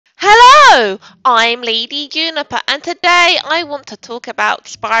Hello, I'm Lady Juniper, and today I want to talk about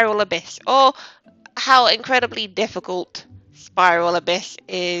Spiral Abyss, or how incredibly difficult Spiral Abyss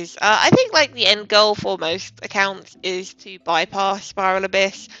is. I think like the end goal for most accounts is to bypass Spiral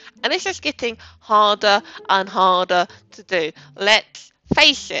Abyss, and it's just getting harder and harder to do. Let's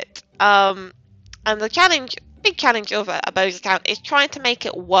face it. And the big challenge of a bow's account is trying to make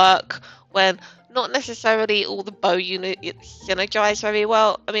it work when not necessarily all the bow units synergize very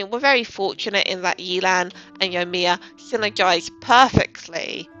well. I mean, we're very fortunate in that Yelan and Yoimiya synergize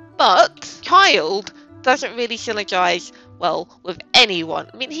perfectly, but Child doesn't really synergize well with anyone.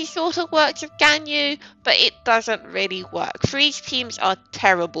 I mean, he sort of works with Ganyu, but it doesn't really work. Freeze teams are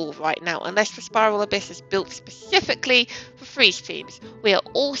terrible right now, unless the Spiral Abyss is built specifically for freeze teams. We are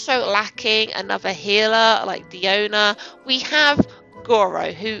also lacking another healer like Diona. We have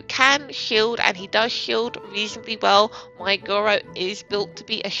Goro, who can shield, and he does shield reasonably well. My Goro is built to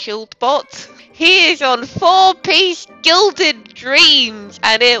be a shield bot. He is on 4-piece Gilded Dreams,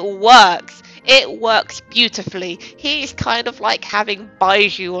 and it works. It works beautifully. He is kind of like having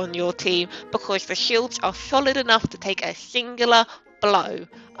Baiju on your team, because the shields are solid enough to take a singular blow.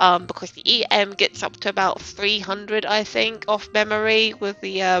 Because the EM gets up to about 300, I think, off memory with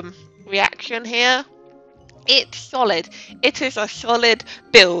the reaction here. It's solid. It is a solid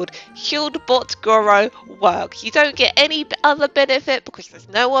build. Shield bot Goro works. You don't get any other benefit because there's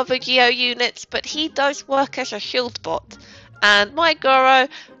no other Geo units, but he does work as a shield bot. And my Goro,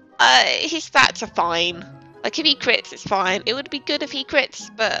 his stats are fine. Like, if he crits, it's fine. It would be good if he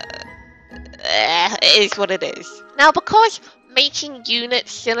crits, but it is what it is. Now, because making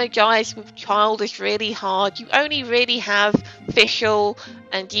units synergize with Child is really hard, you only really have Fischl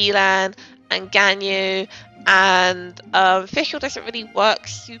and Yelan and Ganyu, and Fischl doesn't really work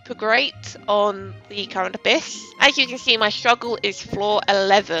super great on the current Abyss. As you can see, my struggle is floor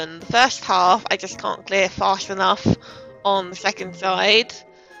 11. The first half I just can't clear fast enough on the second side,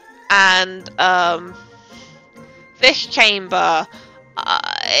 and this chamber,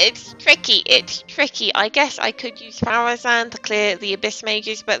 it's tricky. I guess I could use Farazan to clear the Abyss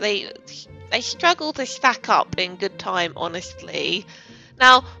mages, but they struggle to stack up in good time, honestly.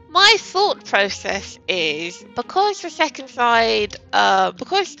 Now, my thought process is, because the second side,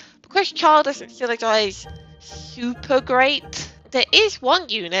 because Child doesn't synergize super great, there is one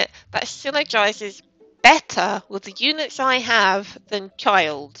unit that synergizes better with the units I have than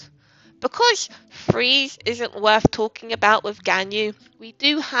Child. Because Freeze isn't worth talking about with Ganyu, we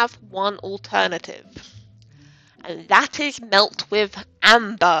do have one alternative, and that is Melt with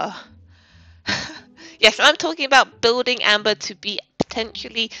Amber. Yes, I'm talking about building Amber to be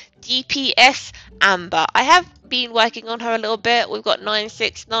potentially DPS Amber. I have been working on her a little bit. We've got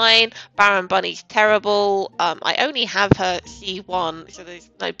 969. Baron Bunny's terrible. I only have her C1, so there's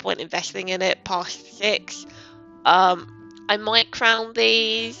no point investing in it past 6. I might crown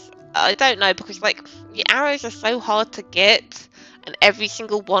these. I don't know, because like the arrows are so hard to get, and every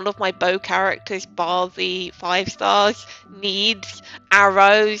single one of my bow characters, bar the 5 stars, needs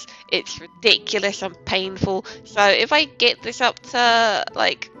arrows. It's ridiculous and painful. So if I get this up to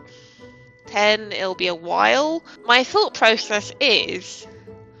like 10, it'll be a while. My thought process is,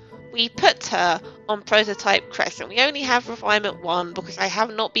 we put her on Prototype Crescent. We only have Refinement 1 because I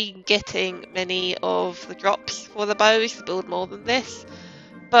have not been getting many of the drops for the bows to build more than this.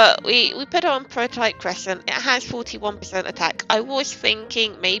 But we put her on Prototype Crescent. It has 41% attack. I was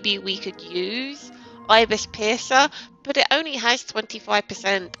thinking maybe we could use Ibis Piercer, but it only has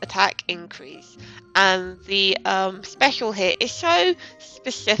 25% attack increase. And the special hit is so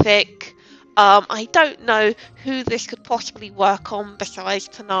specific. I don't know who this could possibly work on besides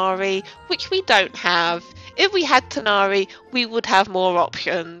Tanari, which we don't have. If we had Tanari, we would have more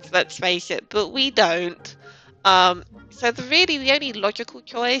options, let's face it, but we don't. So the only logical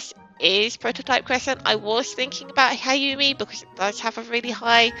choice is Prototype Crescent. I was thinking about Hayumi because it does have a really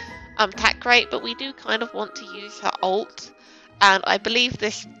high attack rate, but we do kind of want to use her ult, and I believe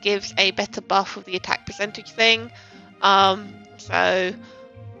this gives a better buff with the attack percentage thing. So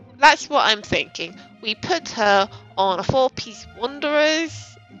that's what I'm thinking. We put her on a 4-piece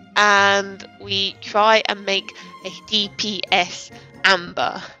Wanderers, and we try and make a DPS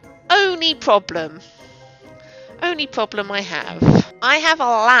Amber. Only problem I have a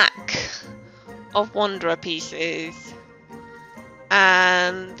lack of Wanderer pieces.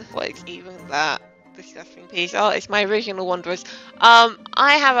 And what is even that disgusting piece? Oh, it's my original Wanderers. I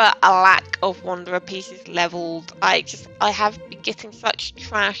have a lack of Wanderer pieces leveled. I have been getting such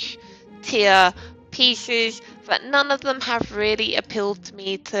trash tier pieces that none of them have really appealed to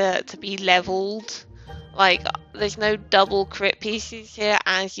me to be leveled. Like, there's no double crit pieces here,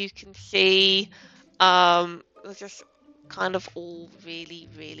 as you can see. They're just kind of all really,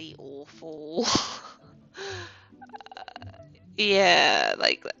 really awful. Yeah,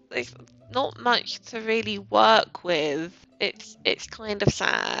 like there's not much to really work with. It's kind of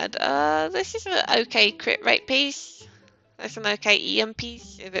sad. This is an okay crit rate piece. That's an okay EM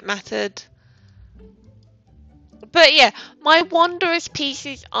piece if it mattered. But yeah, my Wanderers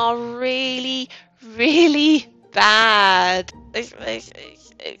pieces are really, really bad.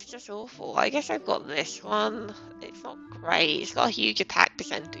 It's just awful. I guess I've got this one. It's not great. It's got a huge attack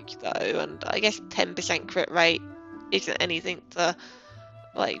percentage though, and I guess 10% crit rate isn't anything to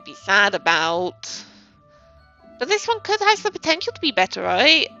like be sad about. But this one could has the potential to be better,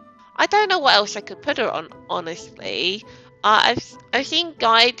 right? I don't know what else I could put her on, honestly. I've seen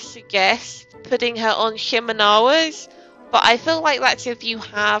guides suggest putting her on Shimenawas, but I feel like that's if you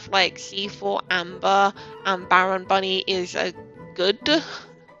have like C4 Amber and Baron Bunny is a good,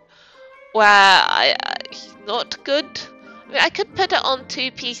 where she's not good. I mean, I could put it on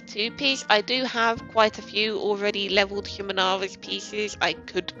two piece. I do have quite a few already leveled Shimenawas pieces. I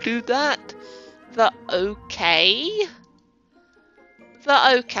could do that. The okay.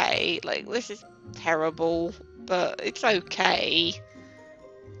 Like, this is terrible, but it's okay.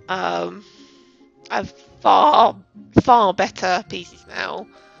 I've far better pieces now.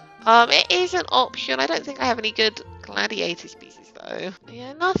 It is an option. I don't think I have any good gladiators pieces though.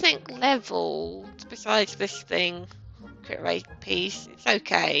 Yeah, nothing leveled besides this thing. Crit rate piece. It's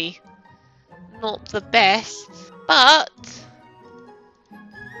okay. Not the best, but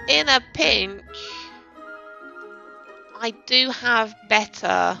in a pinch, I do have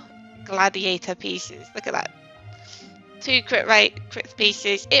better gladiator pieces. Look at that. 2 crit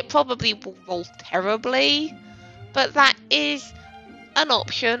pieces. It probably will roll terribly, but that is an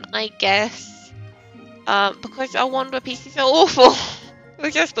option, I guess. Because our Wanderer pieces are awful.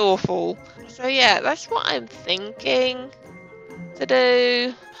 They're just awful. So yeah, that's what I'm thinking to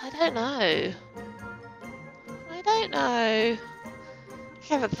do. I don't know. Let's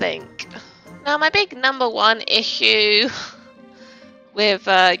have a think. Now, my big number one issue with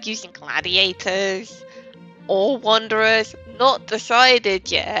using gladiators or wanderers, not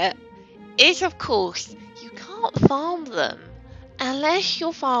decided yet, is of course you can't farm them unless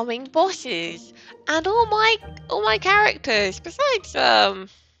you're farming bosses. And all my characters, besides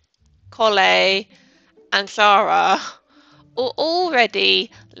Kole and Sarah, are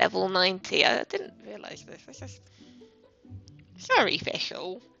already level 90. I didn't realise this. I just sorry,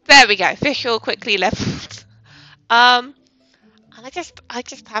 Fischl. There we go. Fischl quickly leveled. And I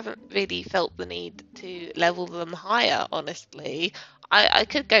just haven't really felt the need to level them higher, honestly. I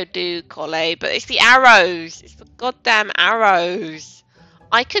could go do Kole, but it's the arrows. It's the goddamn arrows.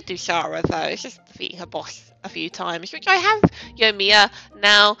 I could do Sarah though. It's just defeating her boss a few times, which I have Yomiya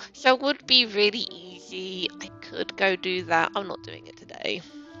now, so it would be really easy. I could go do that. I'm not doing it today.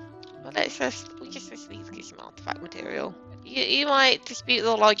 But we just need to get some artifact material. You might dispute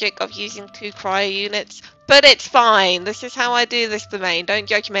the logic of using 2 cryo units, but it's fine. This is how I do this domain. Don't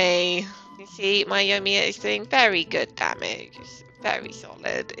judge me. You see, my Yomiya is doing very good damage. It's very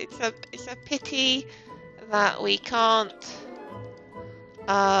solid. It's a pity that we can't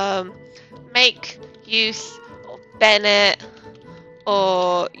make use of Bennett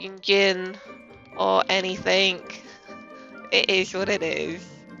or Yunjin or anything. It is what it is.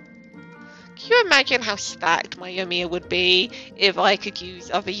 Can you imagine how stacked my Yomiya would be if I could use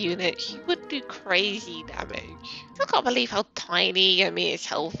other units? She would do crazy damage. I can't believe how tiny Yomiya's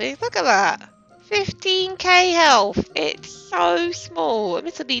health is. Look at that. 15k health. It's so small.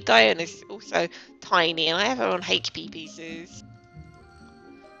 Admittedly, Diana's also tiny, and I have her on HP pieces.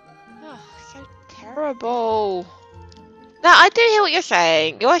 Oh, so terrible. Now, I do hear what you're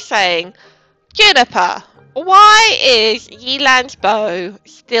saying. You're saying, Juniper, why is Yilan's bow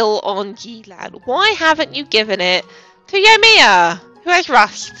still on Yilan? Why haven't you given it to Yomiya, who has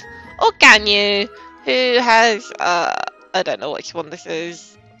Rust, or Ganyu, who has, I don't know which one this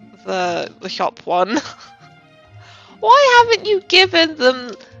is, the shop one. Why haven't you given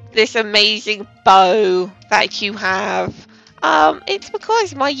them this amazing bow that you have? It's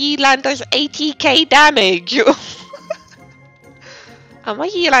because my Yilan does 80k damage. And my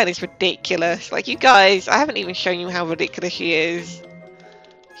Yelan is ridiculous. Like, you guys, I haven't even shown you how ridiculous she is.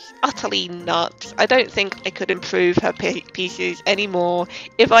 She's utterly nuts. I don't think I could improve her pieces anymore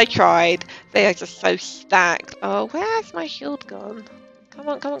if I tried. They are just so stacked. Oh, where's my shield gone? Come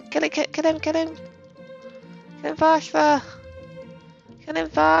on, kill it, kill him. Kill him faster. Kill him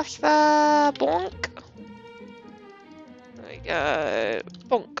faster. Bonk. There we go.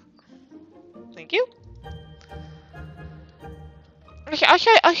 Bonk. Thank you.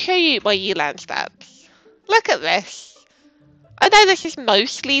 I'll show you my Yelan stats. Look at this. I know this is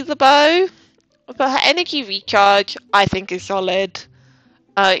mostly the bow, but her energy recharge, I think, is solid.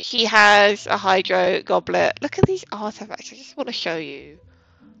 She has a Hydro Goblet. Look at these artifacts. I just want to show you.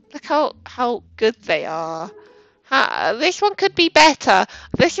 Look how good they are. This one could be better.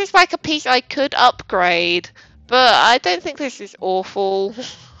 This is like a piece I could upgrade, but I don't think this is awful.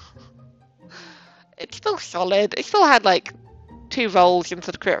 It's still solid. It still had like 2 rolls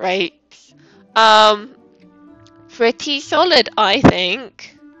into the crit rates. Pretty solid, I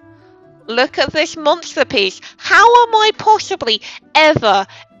think. Look at this monster piece. How am I possibly ever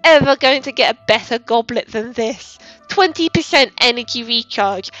going to get a better goblet than this? 20% energy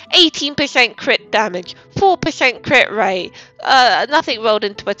recharge, 18% crit damage, 4% crit rate, nothing rolled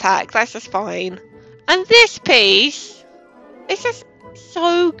into attack, that's just fine. And this piece is just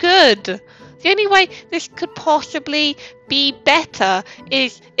so good. The only way this could possibly be better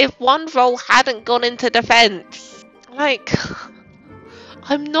is if one roll hadn't gone into defense. Like,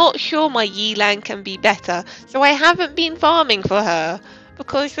 I'm not sure my Yelan can be better, so I haven't been farming for her,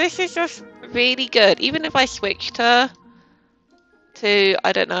 because this is just really good. Even if I switched her to,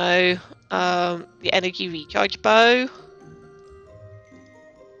 I don't know, the energy recharge bow,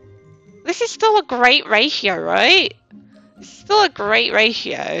 this is still a great ratio, right? It's still a great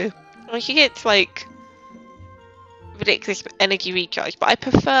ratio. I mean, she gets like ridiculous energy recharge, but I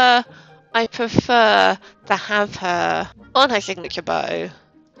prefer to have her on her signature bow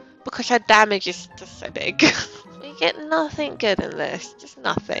because her damage is just so big. We get nothing good in this, just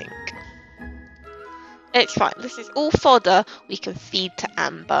nothing. It's fine, this is all fodder we can feed to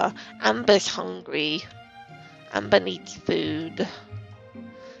Amber. Amber's hungry. Amber needs food.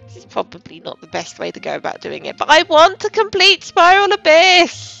 This is probably not the best way to go about doing it, but I want to complete Spiral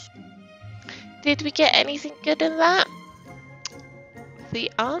Abyss! Did we get anything good in that?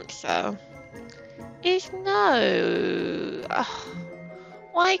 The answer is no. Ugh.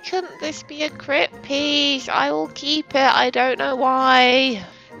 Why couldn't this be a crit piece? I will keep it, I don't know why.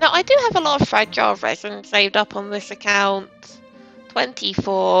 Now, I do have a lot of fragile resin saved up on this account.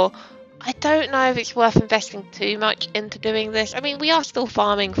 24. I don't know if it's worth investing too much into doing this. I mean, we are still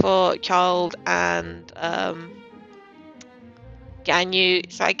farming for Child and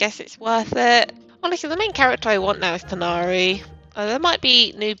Ganyu, so I guess it's worth it. Honestly, the main character I want now is Tanari. There might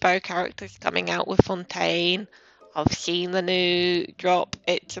be new bow characters coming out with Fontaine. I've seen the new drop.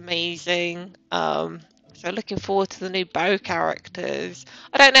 It's amazing. So looking forward to the new bow characters.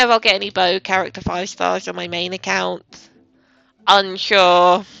 I don't know if I'll get any bow character 5 stars on my main account.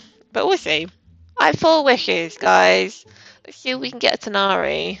 Unsure. But we'll see. I have 4 wishes, guys. Let's see if we can get a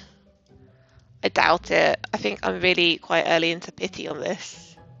Tanari. I doubt it. I think I'm really quite early into pity on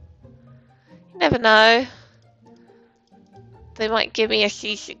this. You never know. They might give me a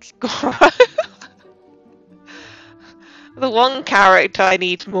C6 Goro. The one character I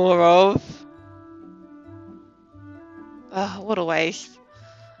need more of. Oh, what a waste.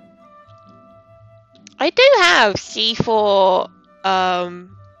 I do have C4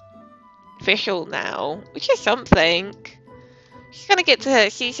 official now, which is something. She's gonna get to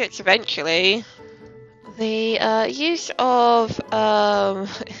C6 eventually. The use of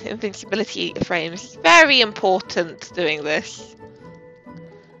invincibility frames is very important doing this.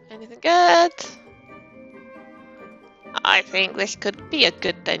 Anything good? I think this could be a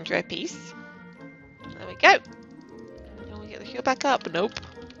good Dendro piece. There we go. Can we get the shield back up? Nope.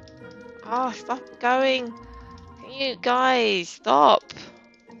 Oh, stop going. Can you guys stop?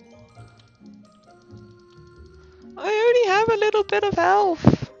 I only have a little bit of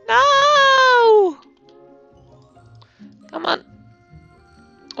health. No! Come on.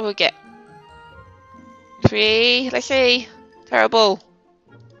 What do we get? 3. Let's see. Terrible.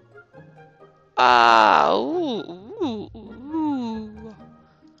 Ah, ooh.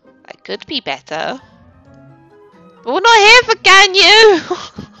 That could be better. But we're not here for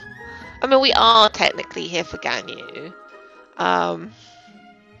Ganyu! I mean, we are technically here for Ganyu.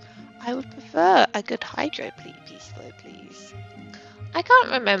 I would prefer a good Hydro piece though, please. I can't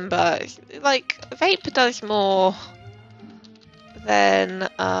remember. Like, Vape does more than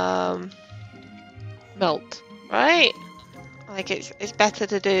Melt, right? Like, it's better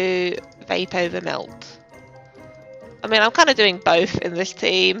to do Vape over Melt. I mean, I'm kind of doing both in this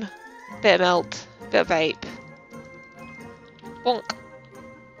team. Bit of Melt, bit of Vape. Bonk.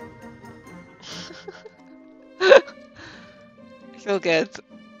 It's all good.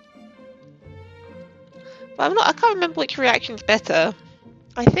 But I can't remember which reaction's better.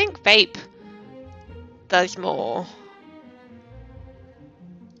 I think Vape does more.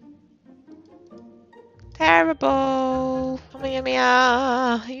 Terrible. Mia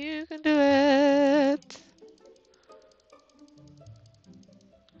Mia, you can do it.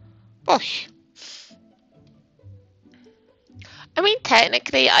 Bosh. I mean,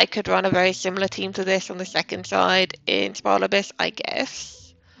 technically, I could run a very similar team to this on the second side in Spiral Abyss, I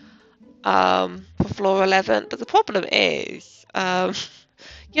guess. For floor 11, but the problem is,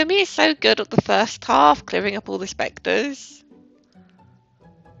 Yumi is so good at the first half, clearing up all the spectres.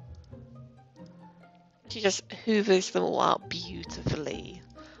 She just hoovers them all out beautifully.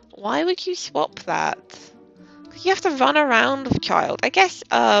 Why would you swap that? Because you have to run around with Child. I guess,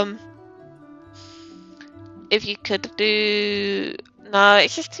 if you could do... No,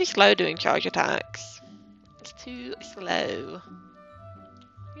 it's just too slow doing charge attacks. It's too slow.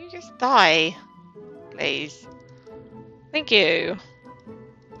 You just die, please. Thank you.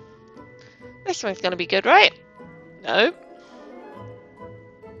 This one's gonna be good, right? No.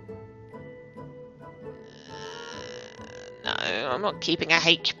 No, I'm not keeping a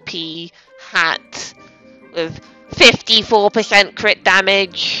HP hat with 54% crit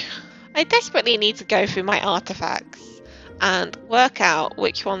damage. I desperately need to go through my artifacts and work out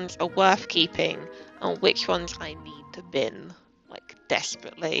which ones are worth keeping and which ones I need to bin. Like,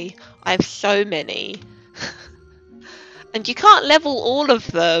 desperately. I have so many. And you can't level all of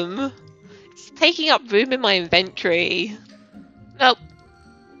them. It's taking up room in my inventory. Nope.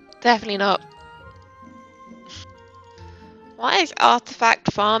 Definitely not. Why is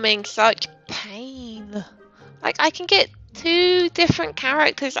artifact farming such pain? Like, I can get 2 different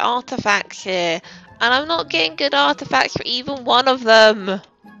characters' artifacts here, and I'm not getting good artifacts for even one of them.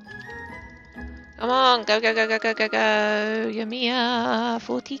 Come on, go, go, go, go, go, go, go. Yamiya,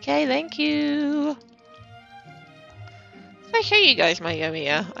 40k, thank you. Did I show you guys my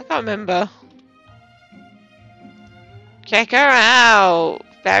Yamiya? I can't remember. Check her out.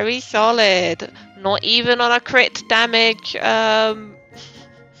 Very solid. Not even on a crit damage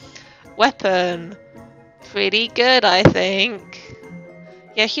weapon. Pretty good, I think.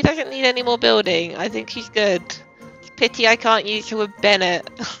 Yeah, she doesn't need any more building. I think she's good. It's a pity I can't use her with Bennett.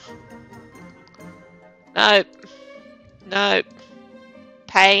 Nope. Nope.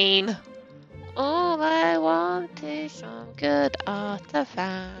 Pain. All I want is some good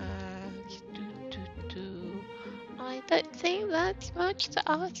artifacts. Do, do, do. I don't think that's much to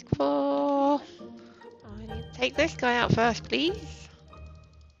ask for. I need to take this guy out first, please.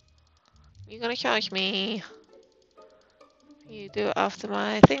 You're gonna charge me. You do it after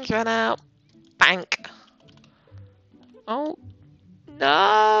my things run out. Bank. Oh.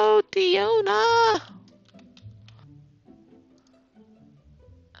 No, Diona!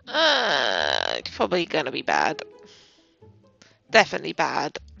 It's probably gonna be bad. Definitely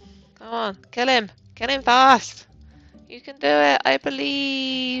bad. Come on, kill him. Kill him fast. You can do it, I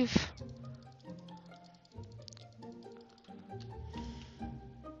believe.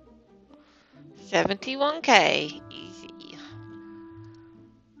 $71k. Easy.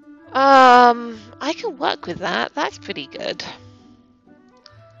 I can work with that. That's pretty good.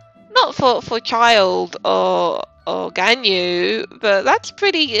 Not for child or Ganyu, but that's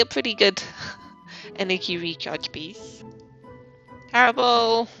pretty good energy recharge piece.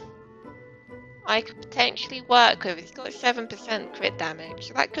 Terrible. I could potentially work with. It's got 7% crit damage,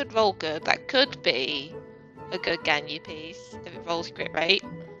 so that could roll good. That could be a good Ganyu piece if it rolls crit rate.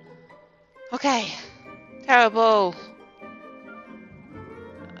 Okay. Terrible.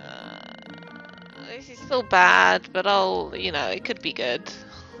 This is still bad, but it could be good.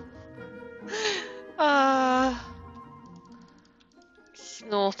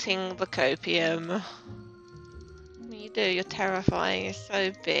 Snorting the copium. You do, you're terrifying. You're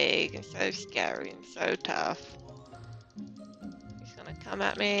so big and so scary and so tough. He's gonna come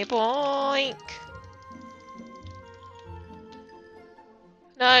at me. Boink!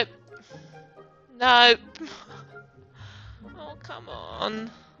 Nope. Nope. Oh, come on.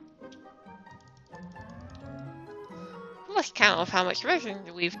 Lost count of how much resin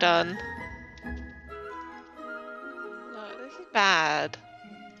we've done. No, this is bad.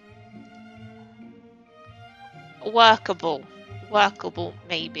 Workable. Workable,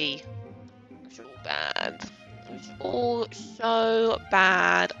 maybe. It's all bad. It's all so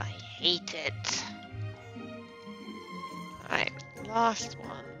bad. I hate it. Alright, last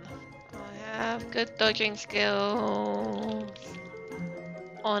one. I have good dodging skills.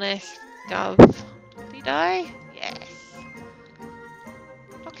 Honest gov. Did he die? Yes.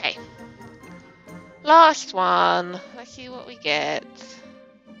 Okay. Last one. Let's see what we get.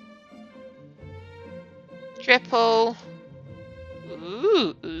 Triple.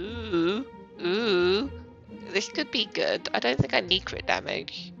 Ooh, ooh, ooh. This could be good. I don't think I need crit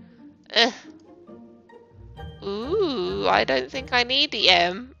damage. Ooh. No, I don't think I need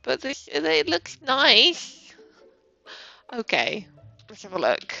EM, but this it looks nice. Okay, let's have a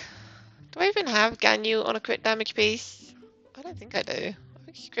look. Do I even have Ganyu on a crit damage piece? I don't think I do. I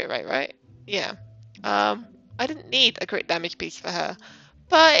think she's crit rate, right? Yeah. I didn't need a crit damage piece for her,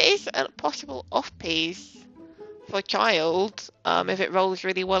 but it's a possible off piece for a child. If it rolls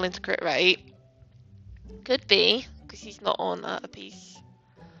really well into crit rate, could be because he's not on a piece.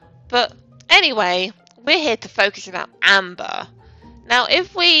 But anyway, we're here to focus about Amber. Now,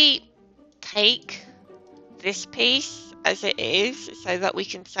 if we take this piece as it is, so that we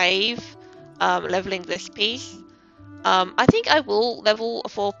can save leveling this piece, I think I will level a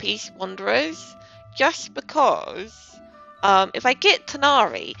 4-piece Wanderers, just because if I get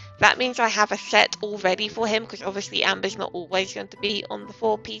Tanari, that means I have a set already for him, because obviously Amber's not always going to be on the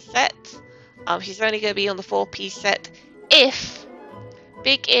 4-piece set. She's only going to be on the 4-piece set if,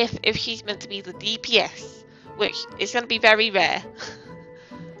 big if she's meant to be the DPS, which is going to be very rare,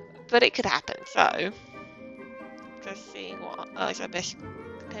 but it could happen. So, just seeing what is our best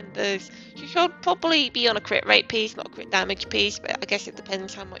contenders. She should probably be on a crit rate piece, not a crit damage piece, but I guess it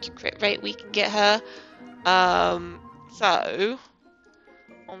depends how much crit rate we can get her. So,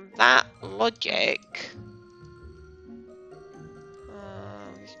 on that logic,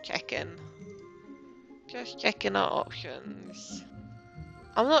 just checking our options.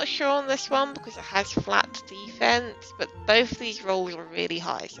 I'm not sure on this one because it has flat defense, but both these rolls are really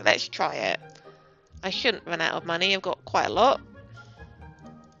high, so let's try it. I shouldn't run out of money, I've got quite a lot.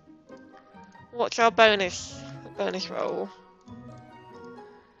 What's our bonus roll?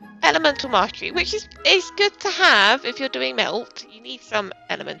 Elemental Mastery, which is good to have if you're doing Melt. You need some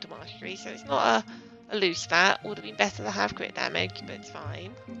Elemental Mastery, so it's not a loose stat. Would have been better to have crit damage, but it's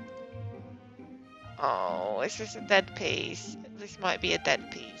fine. Oh, is this a dead piece? This might be a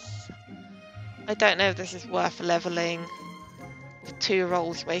dead piece. I don't know if this is worth leveling. 2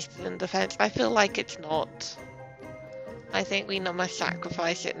 rolls wasted in defense. I feel like it's not. I think we must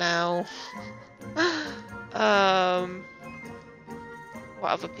sacrifice it now.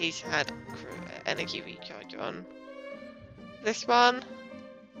 What other piece had energy recharge on? This one?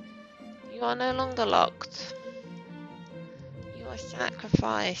 You are no longer locked. You are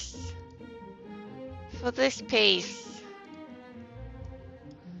sacrificed for this piece.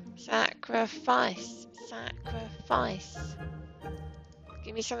 Sacrifice.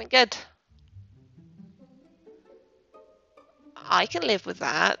 Give me something good. I can live with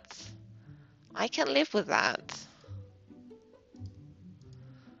that. At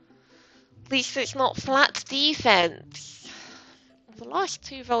least it's not flat defense. The last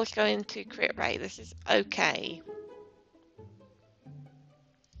 2 rolls go into crit rate. This is okay.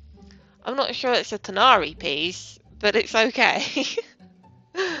 I'm not sure it's a Tanari piece, but it's okay.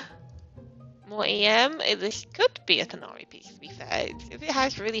 More EM? This could be a Tanari piece, to be fair. If it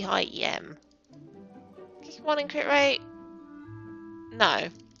has really high EM. Just 1 in crit rate? No.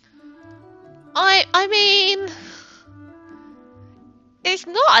 I mean, it's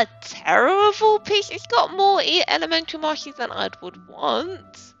not a terrible piece. It's got more elemental mastery than I would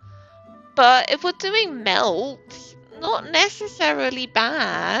want. But if we're doing Melt, not necessarily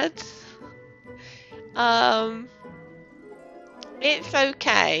bad. It's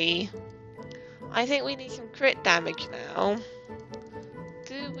okay. I think we need some crit damage now.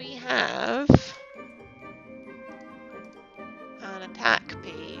 Do we have an attack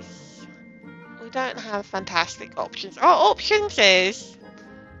piece? We don't have fantastic options. Our options is...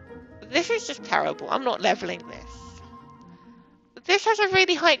 This is just terrible. I'm not leveling this. This has a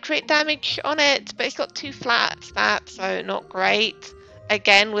really high crit damage on it, but it's got 2 flat stats, so not great.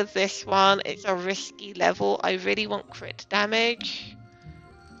 Again, with this one, it's a risky level. I really want crit damage.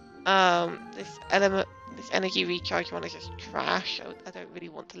 This energy recharge one is just trash. I don't really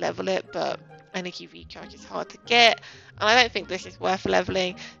want to level it, but energy recharge is hard to get, and I don't think this is worth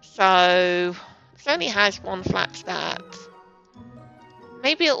leveling. So this only has 1 flat stat.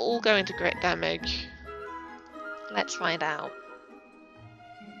 Maybe it'll all go into crit damage. Let's find out.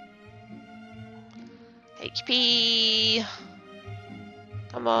 HP.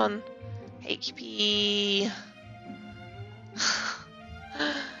 Come on. HP.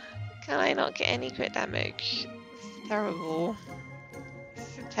 Can I not get any crit damage? This is terrible. This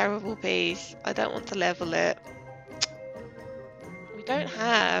is a terrible piece. I don't want to level it. We don't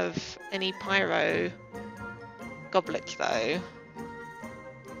have any pyro goblets though.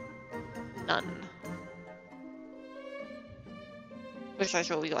 None. Besides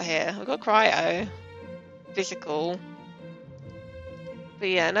what we got here. We've got cryo. Physical. But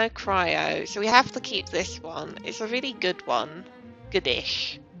yeah, no cryo. So we have to keep this one. It's a really good one.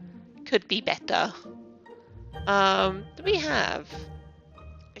 Goodish. Could be better. Do we have?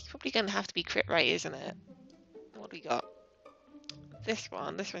 It's probably going to have to be crit rate, isn't it? What do we got? This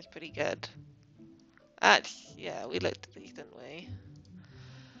one. This one's pretty good. That's, yeah, we looked at these, didn't we?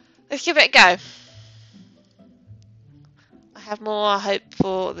 Let's give it a go. I have more hope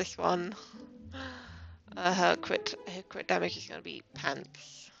for this one. Her crit damage is going to be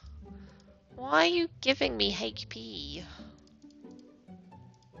pants. Why are you giving me HP?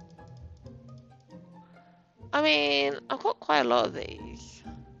 I mean, I've got quite a lot of these.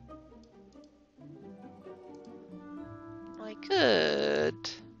 I could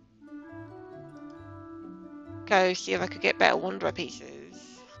go see if I could get better Wanderer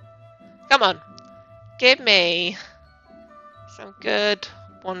pieces. Come on, give me some good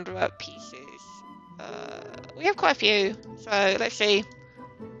Wanderer pieces. We have quite a few, so let's see.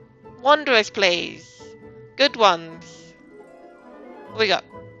 Wanderers, please. Good ones. What we got?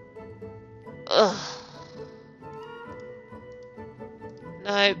 Ugh.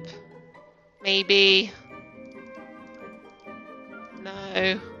 Nope. Maybe.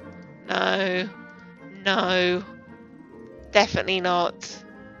 No. No. No. Definitely not.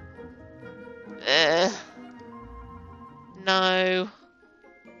 No.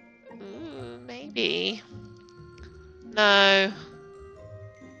 Ooh, maybe. No.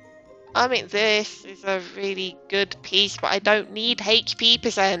 I mean, this is a really good piece, but I don't need HP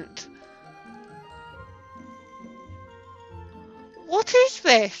percent. What is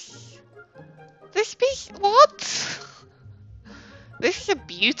this? This piece? What? This is a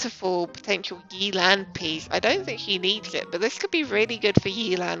beautiful potential Yilan piece. I don't think she needs it, but this could be really good for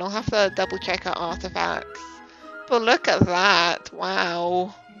Yilan. I'll have to double check her artifacts. But look at that.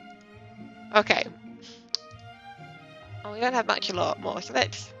 Wow. Okay. Oh, we don't have much a lot more, so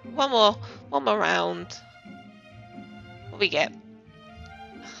let's one more round. What do we get?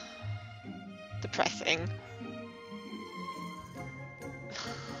 Depressing.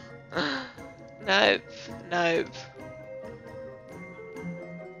 Nope. Nope.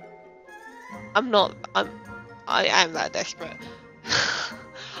 I am that desperate.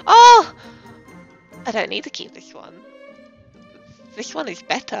 Oh! I don't need to keep this one. This one is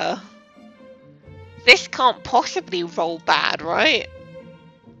better. This can't possibly roll bad, right?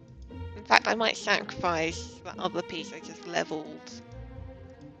 In fact, I might sacrifice that other piece I just leveled.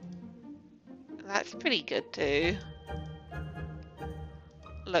 That's pretty good too.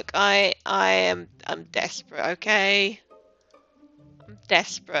 Look, I'm desperate, okay? I'm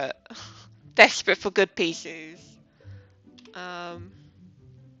desperate. Desperate for good pieces.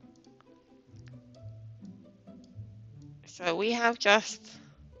 So we have just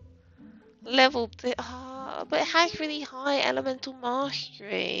leveled it, but it has really high elemental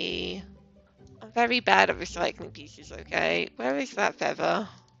mastery. I'm very bad at recycling pieces, okay? Where is that feather?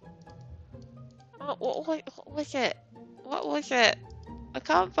 Oh, what was it? What was it? I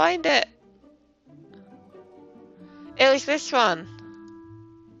can't find it. It was this one.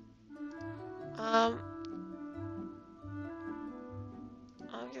 I'm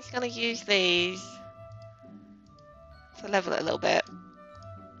just gonna use these to level it a little bit.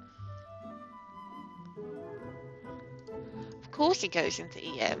 Of course it goes into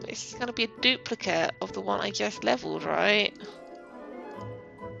EM. It's gonna be a duplicate of the one I just leveled, right?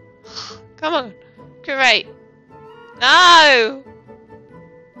 Come on. Great. No!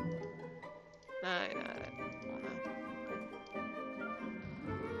 No.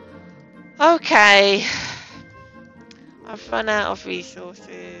 Okay. I've run out of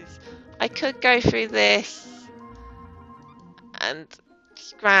resources. I could go through this and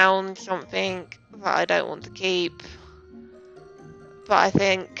ground something that I don't want to keep. But I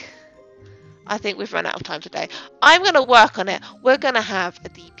think we've run out of time today. I'm going to work on it. We're going to have a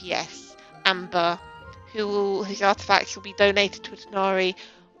DPS, Amber, whose artifacts will be donated to a Tanari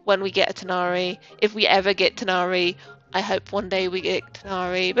when we get a Tanari. If we ever get Tanari, I hope one day we get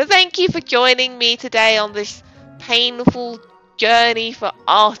Tanari. But thank you for joining me today on this painful journey for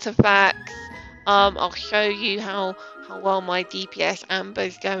artifacts. I'll show you how well my DPS Amber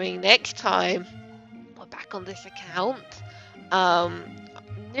is going next time we're back on this account.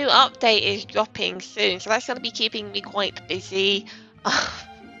 New update is dropping soon, so that's going to be keeping me quite busy. I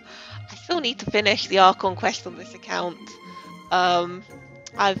still need to finish the Archon quest on this account. I'm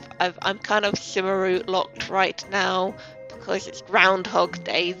kind of Simaru locked right now because it's Groundhog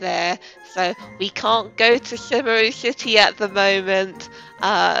Day there, so we can't go to Simaru City at the moment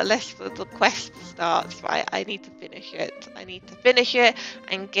unless the quest starts. Right, I need to finish it. I need to finish it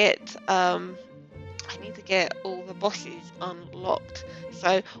and get I need to get all the bosses unlocked.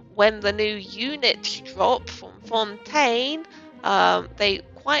 So when the new units drop from Fontaine, they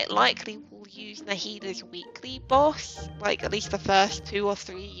quite likely will use Nahida's weekly boss, like at least the first 2 or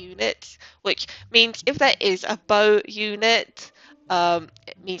 3 units, which means if there is a bow unit,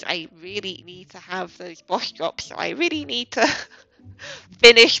 it means I really need to have those boss drops, so I really need to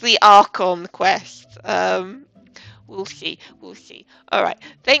finish the Archon quest. We'll see, we'll see. Alright,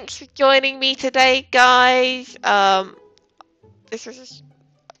 thanks for joining me today, guys. This was just,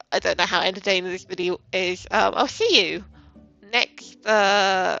 I don't know how entertaining this video is. I'll see you next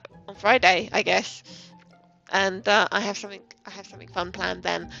on Friday, I guess, and I have something fun planned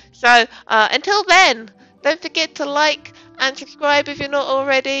then. So until then, don't forget to like and subscribe if you're not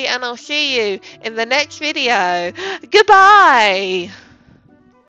already, and I'll see you in the next video. Goodbye.